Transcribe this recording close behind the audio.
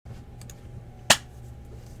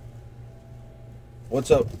What's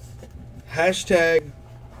up? Hashtag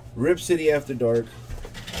Rip City After Dark.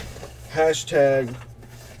 Hashtag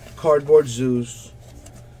Cardboard Zeus.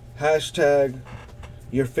 Hashtag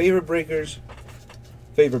your favorite breakers.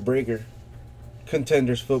 Favorite breaker.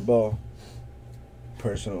 Contenders football.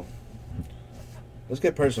 Personal. Let's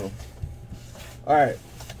get personal. Alright.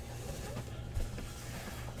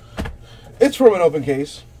 It's from an open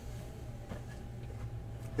case.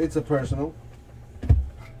 It's a personal.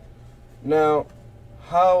 Now,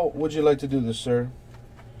 how would you like to do this, sir?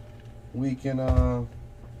 We can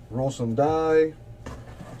roll some die,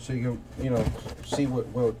 so you can, see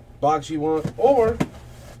what box you want. Or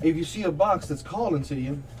if you see a box that's calling to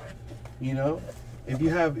you, if you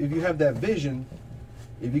have that vision,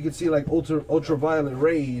 if you can see like ultraviolet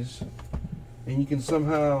rays, and you can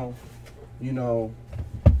somehow,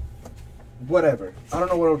 whatever. I don't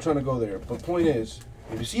know where I'm trying to go there, but point is,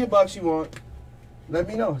 if you see a box you want, let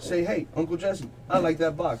me know. Say, hey, Uncle Jesse, I like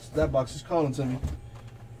that box. That box is calling to me.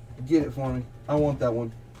 Get it for me. I want that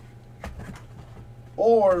one.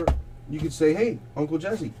 Or you could say, hey, Uncle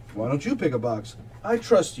Jesse, why don't you pick a box? I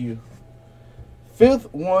trust you.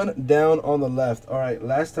 Fifth one down on the left. All right,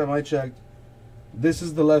 last time I checked, this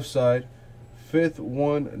is the left side. Fifth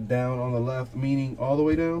one down on the left, meaning all the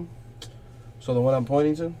way down. So the one I'm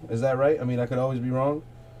pointing to, is that right? I mean, I could always be wrong.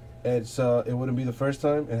 It wouldn't be the first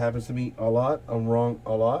time. It happens to me a lot. I'm wrong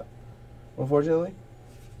a lot, unfortunately.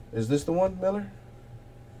 Is this the one, Miller?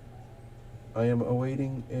 I am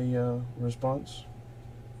awaiting a response.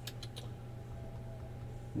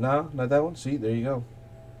 Nah, not that one. See, there you go.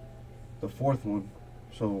 The fourth one.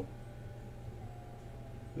 So,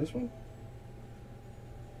 this one?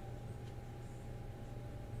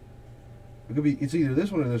 It could be, it's either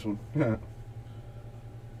this one or this one.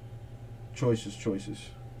 Choices.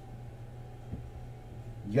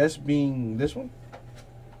 Yes being this one?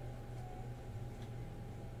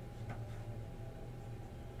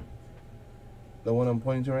 The one I'm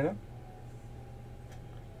pointing to right now?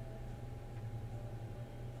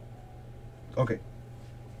 Okay.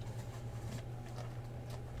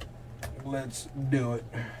 Let's do it.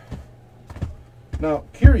 Now,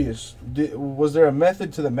 curious, was there a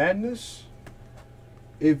method to the madness?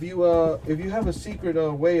 If you have a secret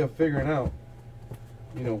way of figuring out,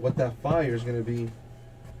 what that fire is gonna be,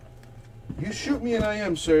 you shoot me an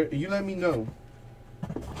IM, sir. You let me know.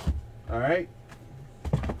 All right.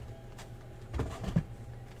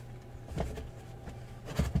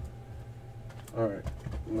 All right.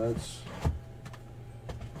 Let's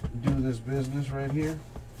do this business right here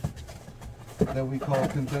that we call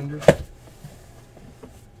contenders.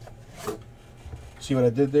 See what I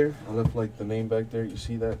did there? I left like the name back there. You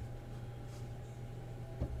see that?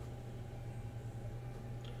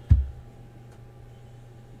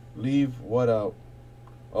 Leave what out?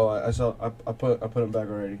 Oh, I saw. I put them back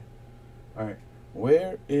already. All right.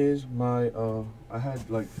 Where is my? I had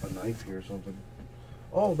like a knife here or something.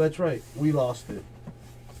 Oh, that's right. We lost it,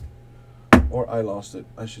 or I lost it,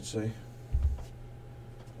 I should say.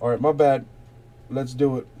 All right, my bad. Let's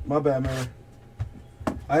do it. My bad, man.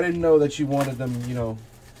 I didn't know that you wanted them,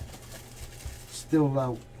 still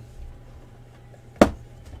out.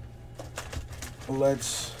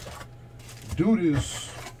 Let's do this.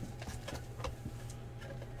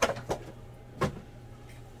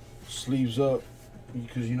 Sleeves up,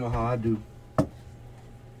 because you know how I do. Alright.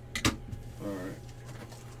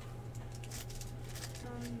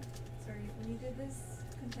 Sorry, when you did this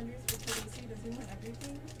contenders for KDC, does he want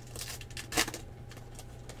everything?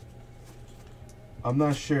 I'm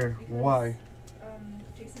not sure. Because, why.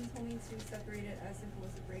 Jason told me to separate it as if it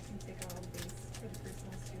was a break and take out all the base for the first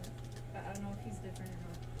ones too. But I don't know if he's different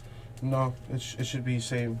or not. No, it should be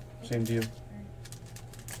same deal. Right.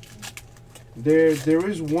 There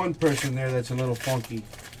is one person there that's a little funky,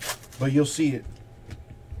 but you'll see it.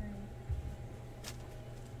 Right.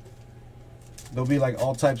 There'll be like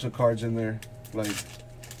all types of cards in there, like Okay.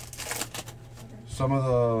 some of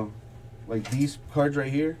the, like these cards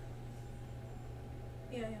right here.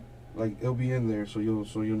 Yeah. Like it'll be in there, so you'll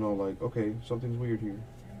know, like, okay, something's weird here.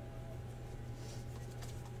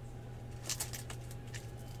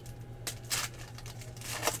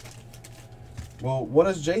 Well, what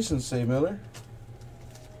does Jason say, Miller?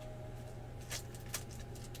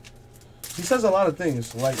 He says a lot of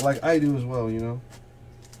things, like I do as well, So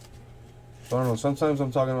I don't know. Sometimes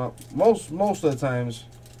I'm talking about most of the times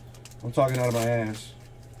I'm talking out of my ass.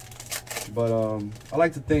 But I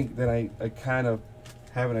like to think that I kind of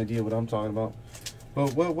have an idea what I'm talking about.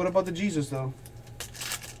 But what about the Jesus though?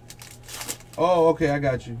 Oh, okay, I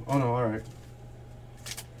got you. Oh no, all right.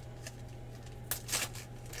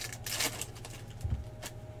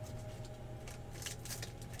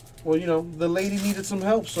 Well, you know, the lady needed some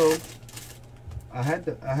help, so I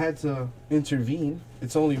had to intervene.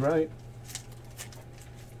 It's only right.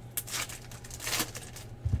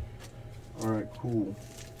 All right, cool.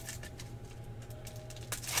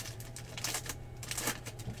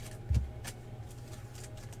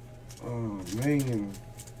 Oh man,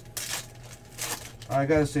 I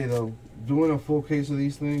gotta say though, doing a full case of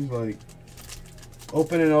these things, like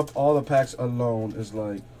opening up all the packs alone is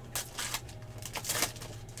like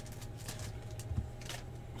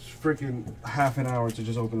freaking half an hour to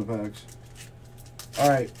just open the packs. All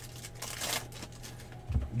right,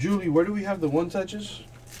 Julie, where do we have the one touches?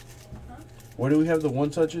 Huh? Where do we have the one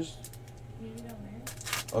touches? Maybe down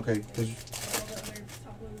there. Okay, because All the other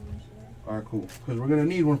top loaded ones there. all right, cool. Because we're gonna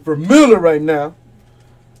need one for Miller right now.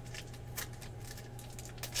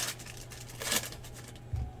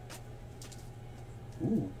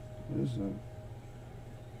 Ooh, what is that?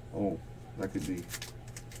 Oh, that could be.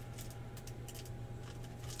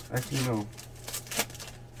 Actually, no.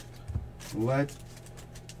 Let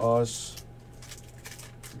us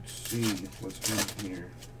see what's in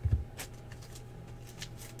here.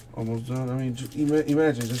 Almost done. I mean, just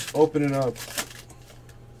imagine just opening up.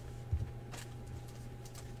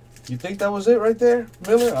 You think that was it right there,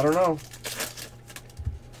 Miller? I don't know.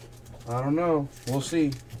 I don't know. We'll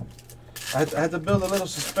see. I had to build a little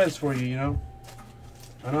suspense for you, you know.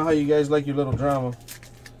 I know how you guys like your little drama,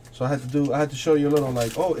 so I had to show you a little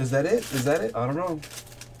like, oh, is that it? Is that it? I don't know.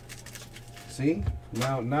 See?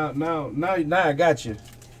 Now I got you.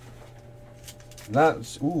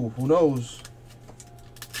 Not, ooh, who knows?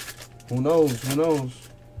 Who knows? Who knows?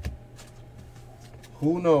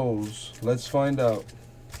 Who knows? Let's find out.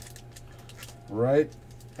 Right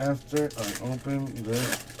after I open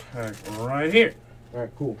this pack right here. All right,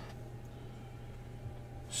 cool.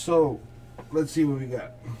 So, let's see what we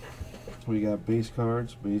got. We got base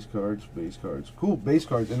cards, base cards, base cards. Cool, base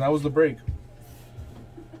cards, and that was the break.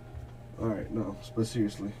 All right, no, but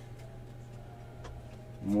seriously.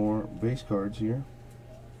 More base cards here.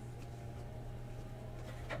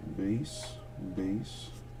 Base,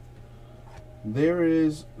 base. There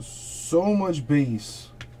is so much base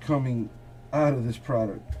coming out of this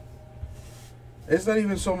product. It's not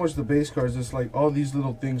even so much the base cards, it's like all these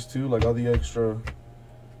little things too, like all the extra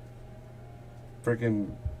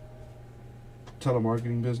freaking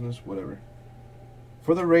telemarketing business, whatever.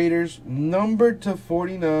 For the Raiders, numbered to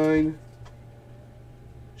 49,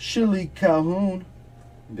 Shilly Calhoun.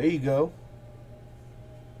 There you go.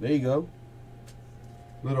 There you go.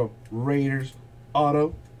 Little Raiders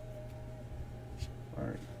auto.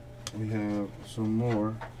 Alright. We have some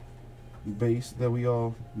more base that we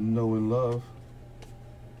all know and love.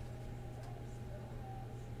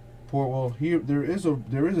 Well, here there is a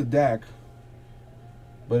DAC,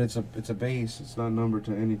 but it's a base. It's not numbered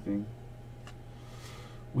to anything.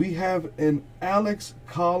 We have an Alex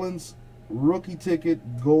Collins rookie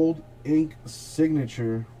ticket gold ink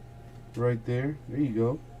signature right there. There you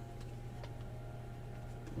go.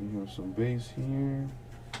 We have some base here.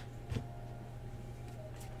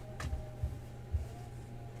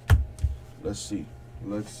 Let's see.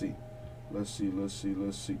 Let's see. Let's see. Let's see.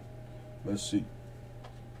 Let's see. Let's see.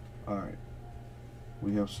 All right.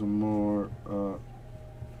 We have some more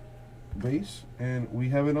base, and we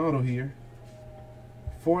have an auto here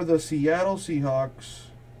for the Seattle Seahawks.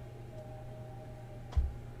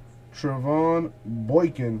 Trevon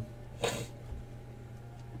Boykin.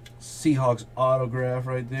 Seahawks autograph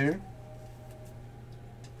right there.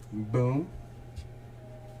 Boom.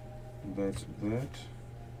 That's that.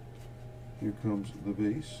 Here comes the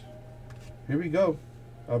base. Here we go.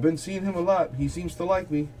 I've been seeing him a lot. He seems to like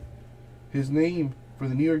me. His name for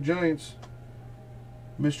the New York Giants,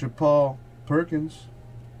 Mr. Paul Perkins.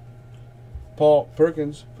 Paul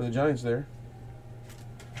Perkins for the Giants there.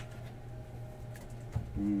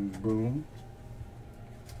 Boom.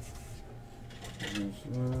 There's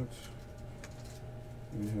that.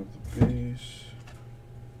 We have the base.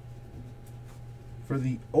 For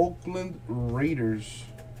the Oakland Raiders,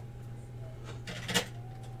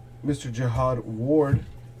 Mr. Jihad Ward.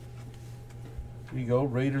 There you go.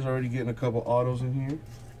 Raiders already getting a couple autos in here.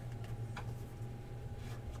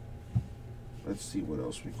 Let's see what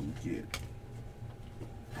else we can get.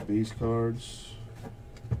 Base cards.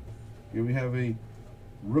 Here we have a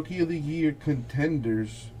Rookie of the Year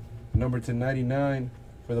contenders, number to 99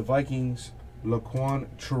 for the Vikings, Laquan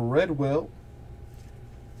Treadwell.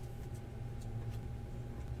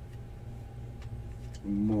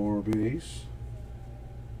 More base.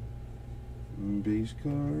 Base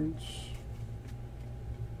cards.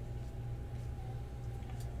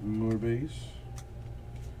 More base.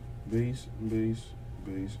 Base, base,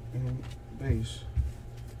 base, and base.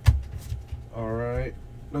 Alright,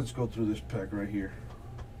 let's go through this pack right here.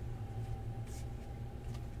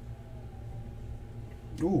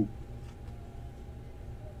 Ooh.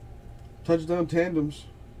 Touchdown tandems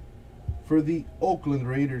for the Oakland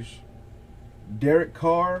Raiders. Derek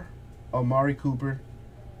Carr, Amari Cooper,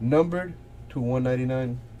 numbered to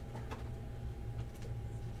 199.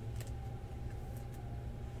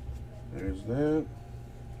 There's that.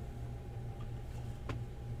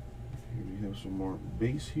 Here we have some more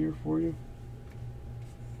base here for you.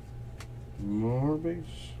 More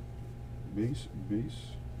base. Base,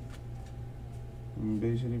 base.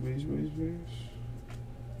 Basity, base, base, base.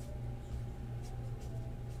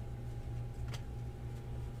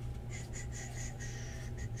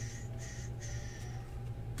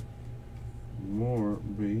 More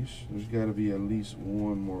base. There's got to be at least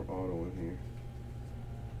one more auto in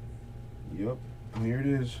here. Yep, here it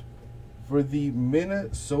is. For the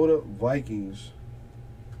Minnesota Vikings,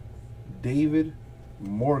 David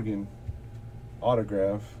Morgan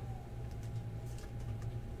autograph.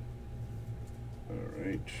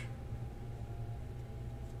 Alright.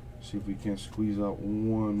 See if we can squeeze out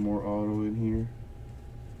one more auto in here.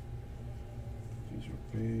 These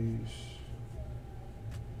are base.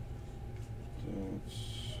 That's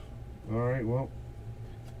alright, well,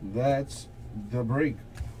 that's the break.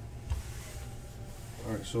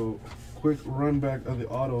 Alright, so quick run back of the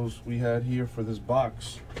autos we had here for this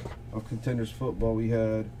box of Contenders football. We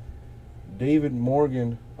had David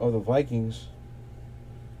Morgan of the Vikings,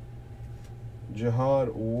 Jihad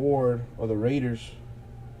Ward of the Raiders,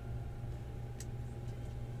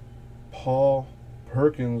 Paul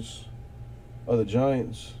Perkins of the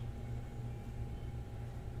Giants,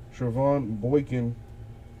 Trevon Boykin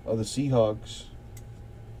of the Seahawks,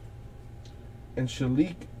 and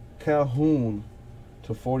Shalik Calhoun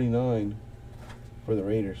to 49 for the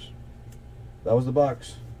Raiders. That was the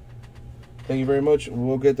box. Thank you very much.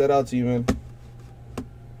 We'll get that out to you, man.